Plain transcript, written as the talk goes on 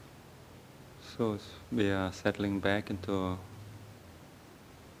So we are settling back into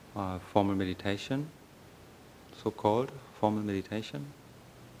formal meditation, so-called formal meditation.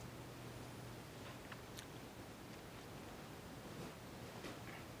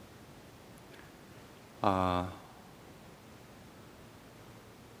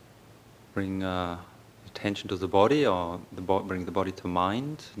 Bring attention to the body, or bring the body to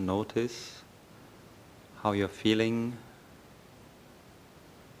mind. Notice how you're feeling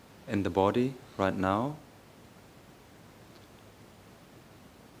in the body right now.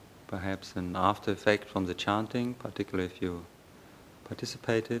 Perhaps an after effect from the chanting, particularly if you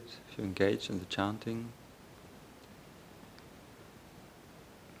participated, if you engaged in the chanting.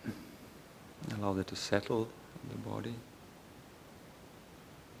 Allow it to settle in the body.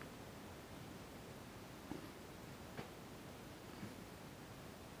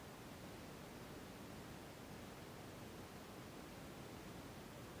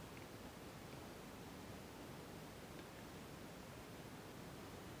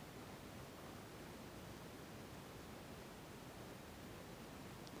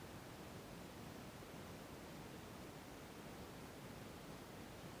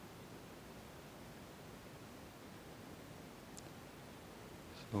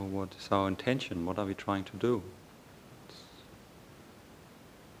 So what is our intention? What are we trying to do?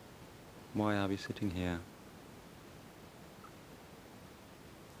 Why are we sitting here?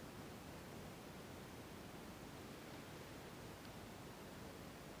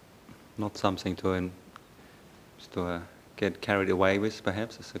 Not something to get carried away with,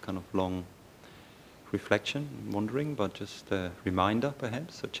 perhaps, as a kind of long reflection, wondering, but just a reminder,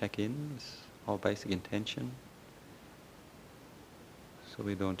 perhaps, to check in with our basic intention. So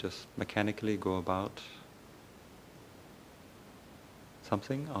we don't just mechanically go about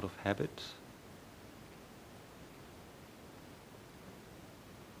something out of habit.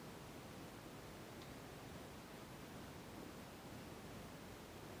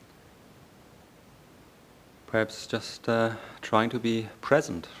 Perhaps just trying to be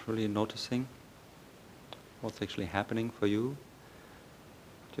present, really noticing what's actually happening for you,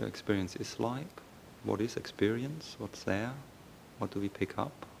 what your experience is like, what is experience, what's there, what do we pick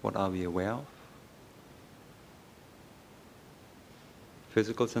up, what are we aware of.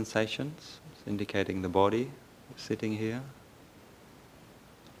 Physical sensations, indicating the body sitting here,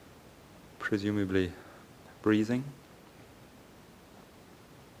 presumably breathing.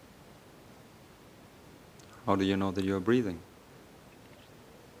 How do you know that you're breathing?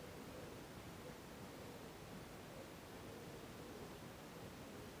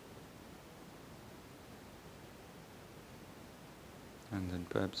 And then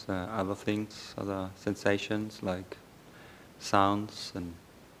perhaps other things, other sensations like sounds and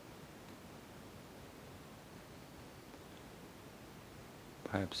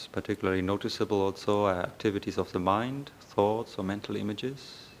perhaps particularly noticeable also activities of the mind, thoughts or mental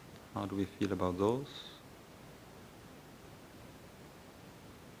images. How do we feel about those?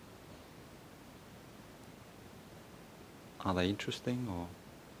 Are they interesting, or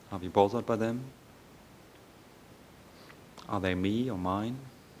are we bothered by them? Are they me or mine?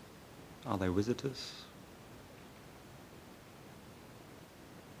 Are they visitors?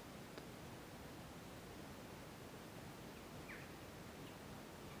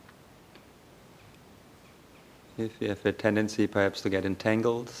 If you have a tendency perhaps to get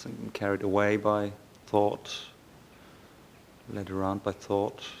entangled and carried away by thought, led around by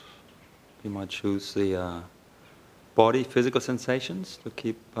thought, you might choose the body, physical sensations to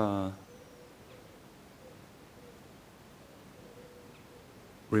keep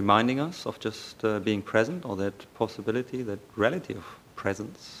reminding us of just being present, or that possibility, that reality of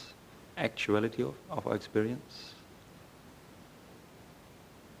presence, actuality of our experience.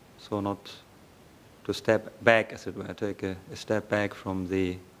 So not to step back, as it were, take a step back from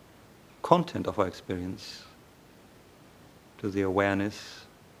the content of our experience to the awareness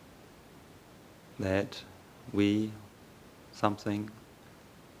that something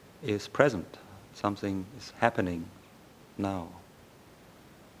is present, something is happening now.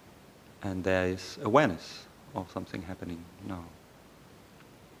 And there is awareness of something happening now.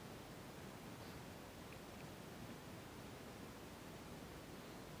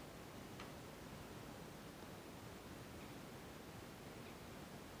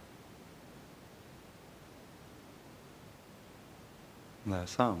 There are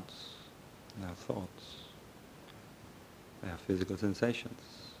sounds, there are thoughts, there are physical sensations.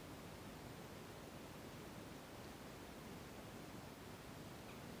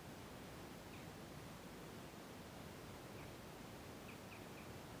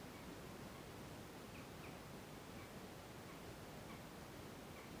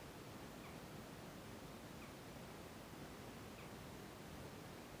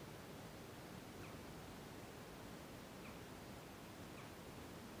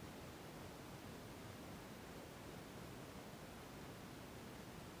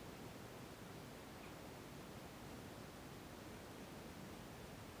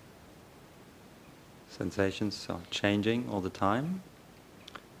 sensations are changing all the time.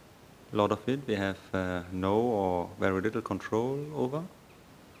 A lot of it we have no or very little control over.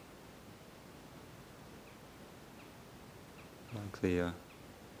 Like the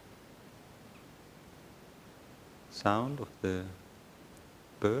sound of the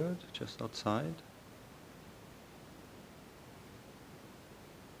bird just outside.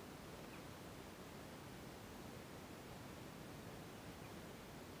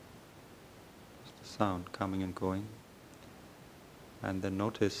 Just the sound coming and going. And then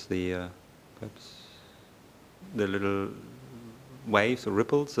notice the perhaps the little waves or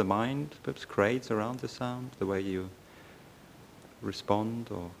ripples the mind perhaps creates around the sound, the way you respond,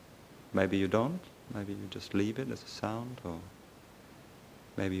 or maybe you don't, maybe you just leave it as a sound, or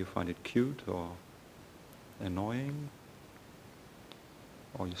maybe you find it cute or annoying,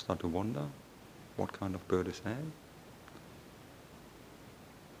 or you start to wonder what kind of bird is that.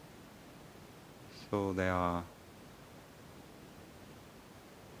 So there are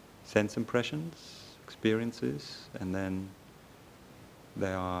sense impressions, experiences, and then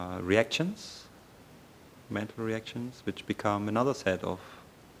there are reactions, mental reactions, which become another set of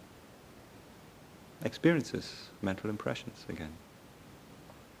experiences, mental impressions again.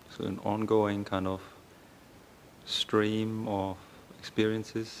 So an ongoing kind of stream of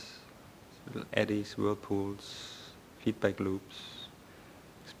experiences, little eddies, whirlpools, feedback loops,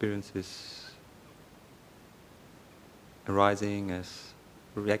 experiences arising as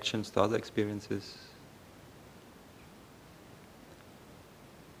reactions to other experiences.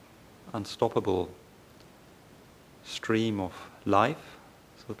 Unstoppable stream of life,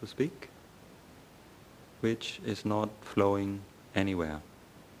 so to speak, which is not flowing anywhere.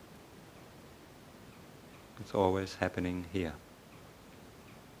 It's always happening here.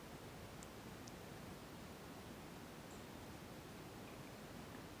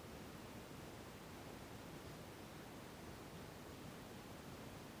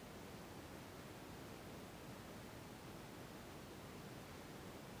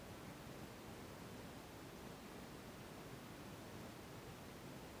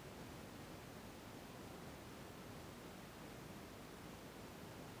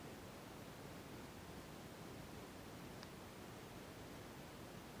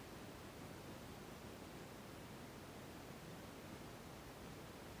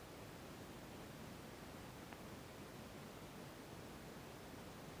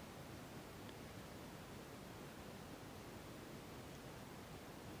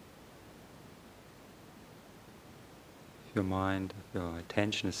 Your mind, your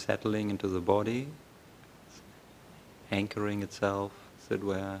attention is settling into the body, anchoring itself, as it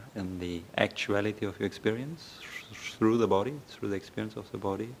were, in the actuality of your experience through the body, through the experience of the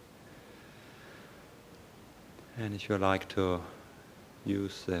body. And if you like to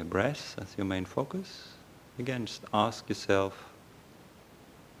use the breath as your main focus, again, just ask yourself,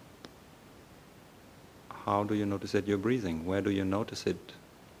 how do you notice that you're breathing? Where do you notice it?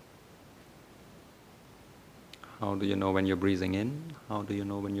 How do you know when you're breathing in? How do you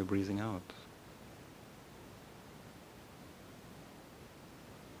know when you're breathing out?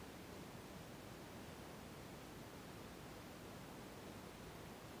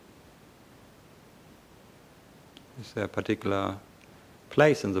 Is there a particular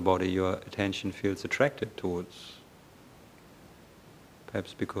place in the body your attention feels attracted towards?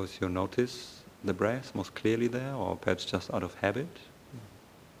 Perhaps because you notice the breath most clearly there, or perhaps just out of habit?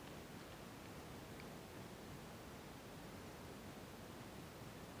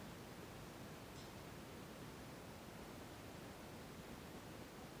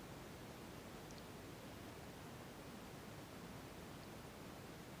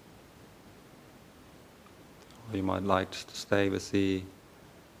 Or you might like to stay with the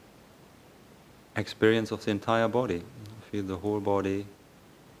experience of the entire body. Feel the whole body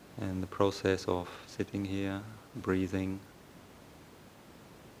and the process of sitting here, breathing.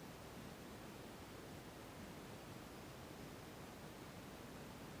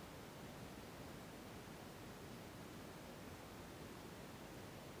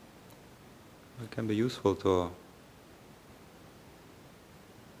 It can be useful to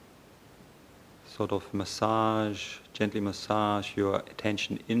sort of gently massage your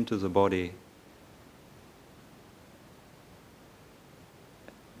attention into the body.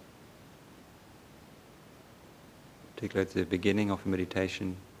 Particularly at the beginning of a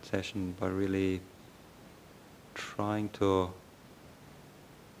meditation session, by really trying to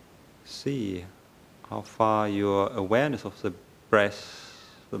see how far your awareness of the breath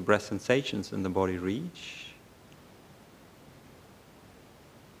sensations in the body reach.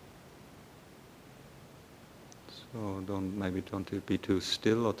 So don't be too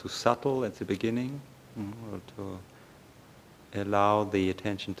still or too subtle at the beginning. or to allow the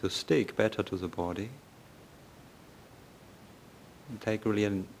attention to stick better to the body. And take really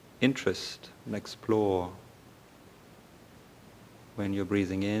an interest and explore when you're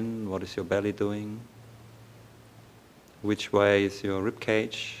breathing in, what is your belly doing? Which way is your rib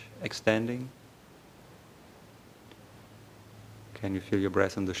cage extending? Can you feel your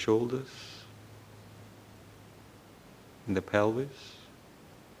breath in the shoulders, in the pelvis,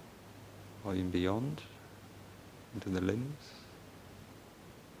 or even beyond, into the limbs?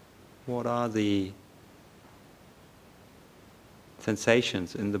 What are the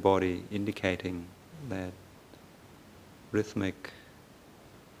sensations in the body indicating that rhythmic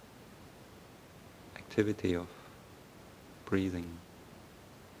activity of breathing?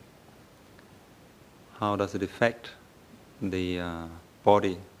 How does it affect the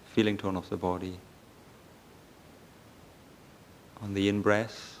body, feeling tone of the body? On the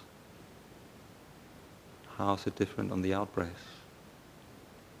in-breath, how is it different on the out-breath?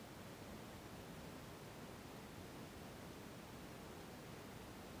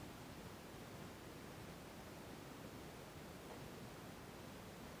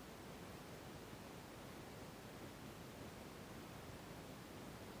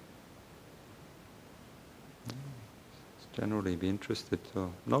 Generally be interested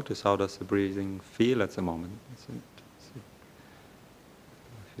to notice how does the breathing feel at the moment. I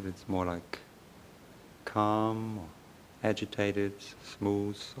feel it's more like calm, or agitated,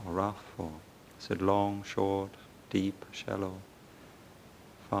 smooth or rough, or is it long, short, deep, shallow,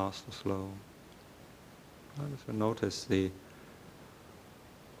 fast or slow? So notice the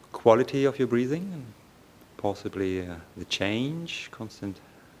quality of your breathing and possibly the change, constant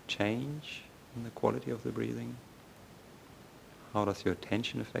change in the quality of the breathing. How does your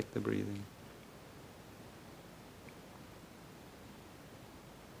attention affect the breathing?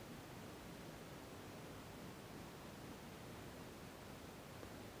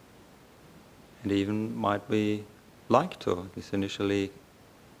 And even might we like to at least initially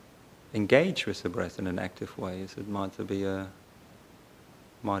engage with the breath in an active way?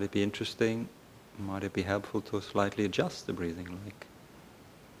 Might it be interesting? Might it be helpful to slightly adjust the breathing, like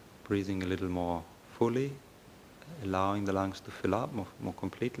breathing a little more fully, allowing the lungs to fill up more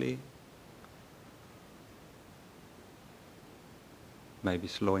completely? Maybe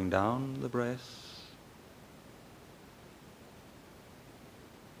slowing down the breath.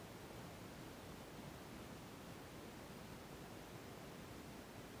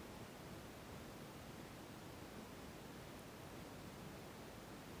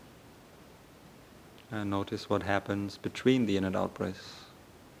 And notice what happens between the in and out breaths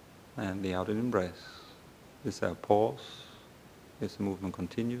and the out and in breaths. Is there a pause? Is the movement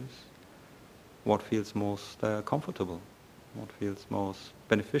continuous? What feels most comfortable? What feels most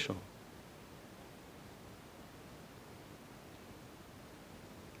beneficial?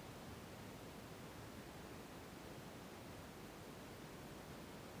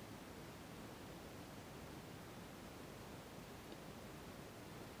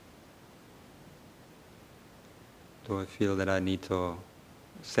 Do I feel that I need to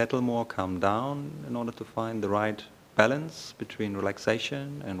settle more, calm down in order to find the right balance between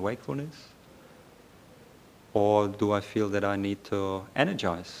relaxation and wakefulness? Or do I feel that I need to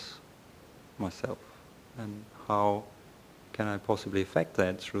energize myself? And how can I possibly affect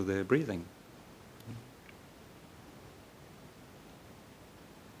that through the breathing?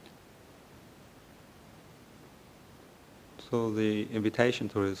 So the invitation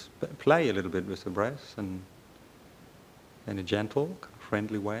to is play a little bit with the breath and in a gentle,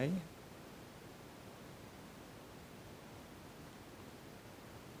 friendly way.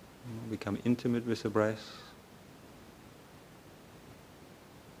 Become intimate with the breath.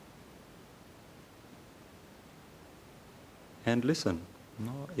 And listen,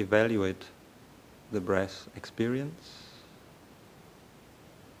 evaluate the breath experience.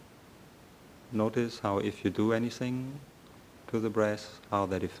 Notice how if you do anything to the breath, how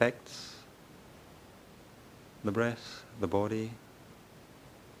that affects the breath, the body,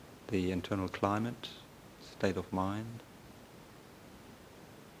 the internal climate, state of mind.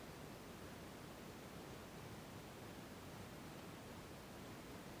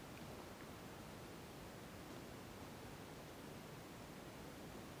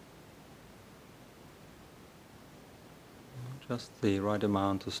 Just the right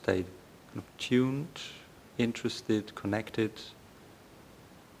amount to stay tuned, interested, connected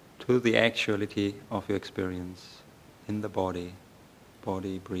to the actuality of your experience in the body,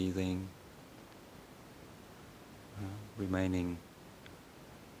 breathing, remaining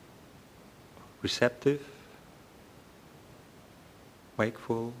receptive,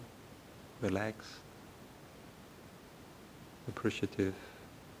 wakeful, relaxed. appreciative,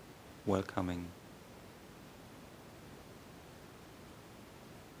 welcoming.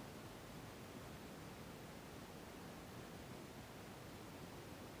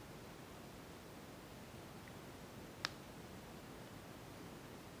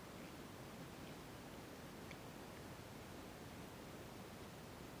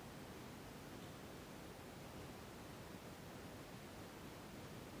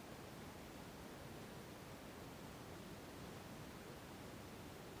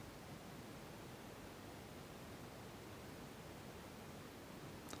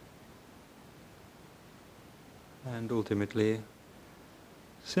 And ultimately,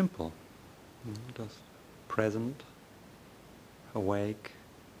 simple. Just present, awake,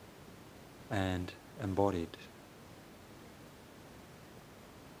 and embodied.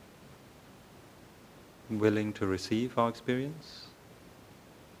 Willing to receive our experience.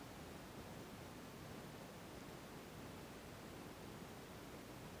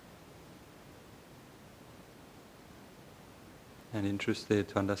 And interested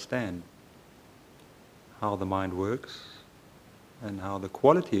to understand how the mind works and how the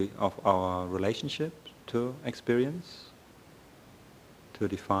quality of our relationship to experience, to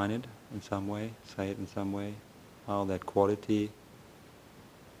define it in some way, say it in some way, how that quality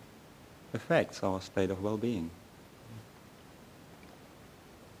affects our state of well-being.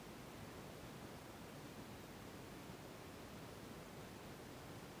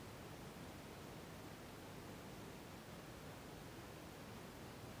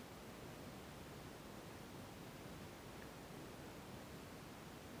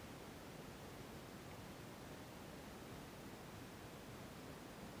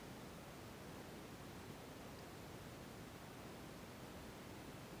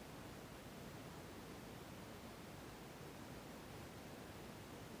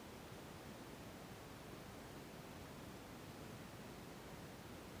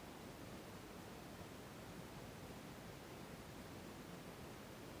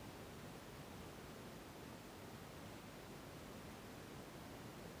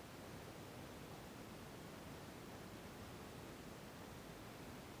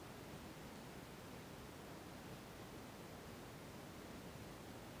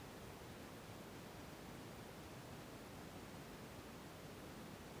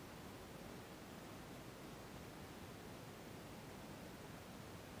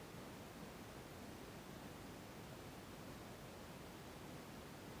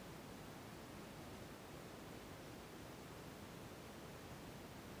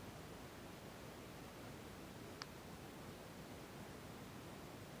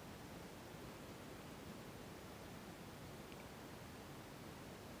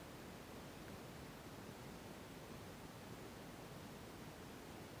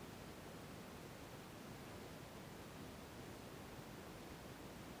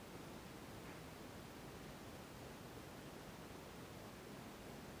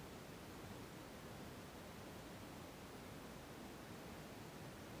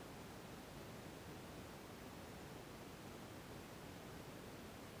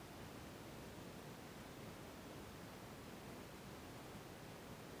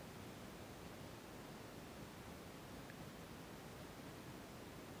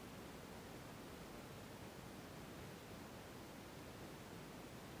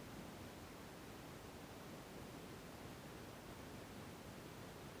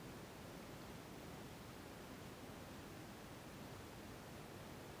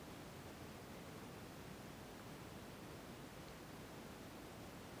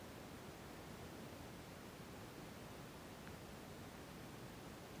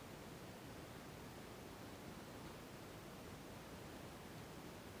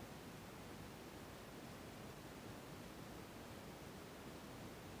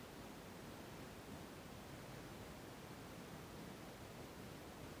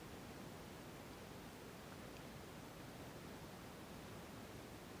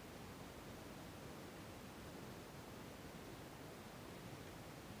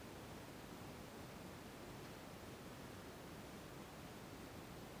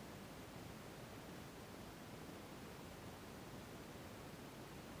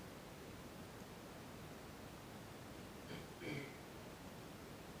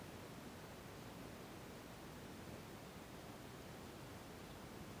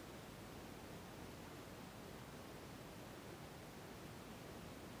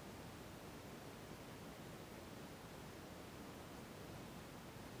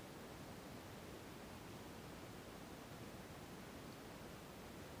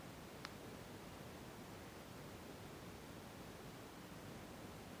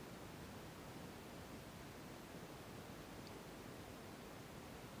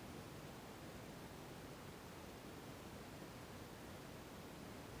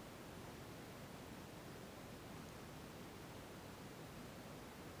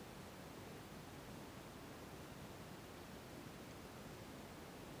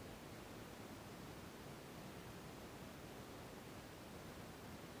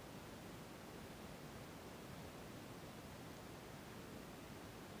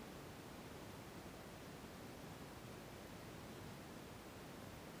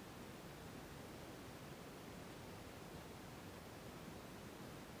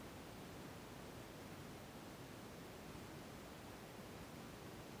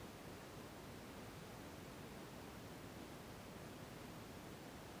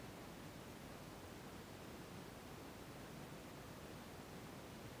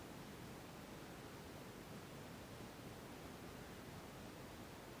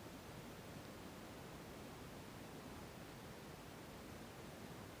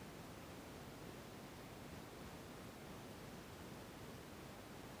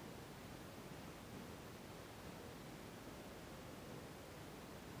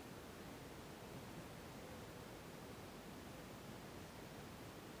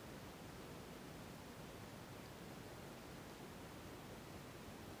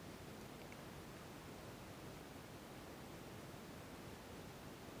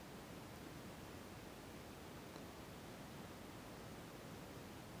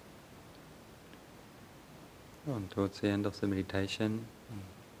 And towards the end of the meditation, in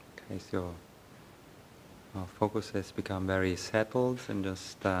case your focus has become very settled, and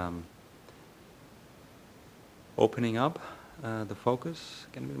just opening up the focus,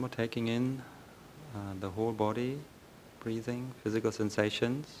 again a bit more taking in the whole body, breathing, physical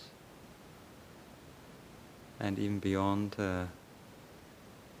sensations, and even beyond the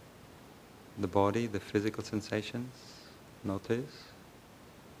body, the physical sensations, notice.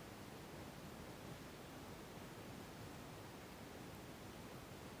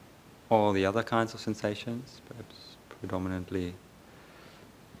 All the other kinds of sensations, perhaps predominantly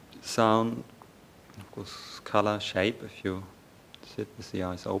sound, of course color, shape, if you sit with the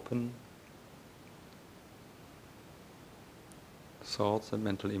eyes open, thoughts and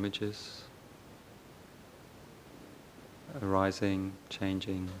mental images arising,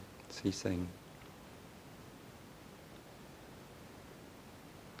 changing, ceasing.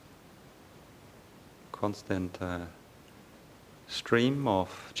 Constant stream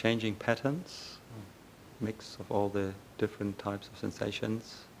of changing patterns, mix of all the different types of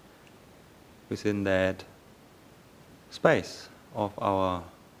sensations within that space of our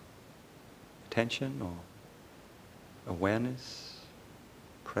attention or awareness,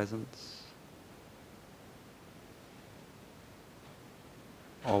 presence.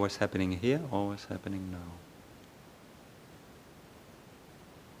 Always happening here, always happening now.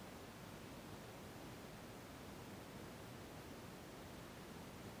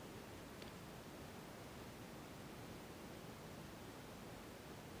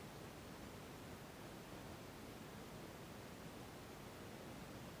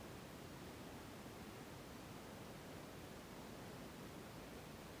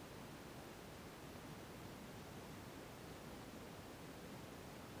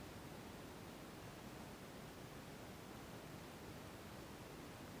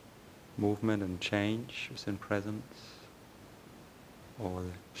 Movement and change within presence, or the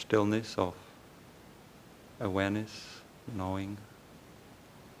stillness of awareness, knowing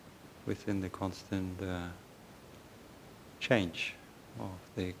within the constant change of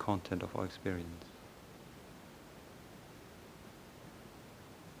the content of our experience.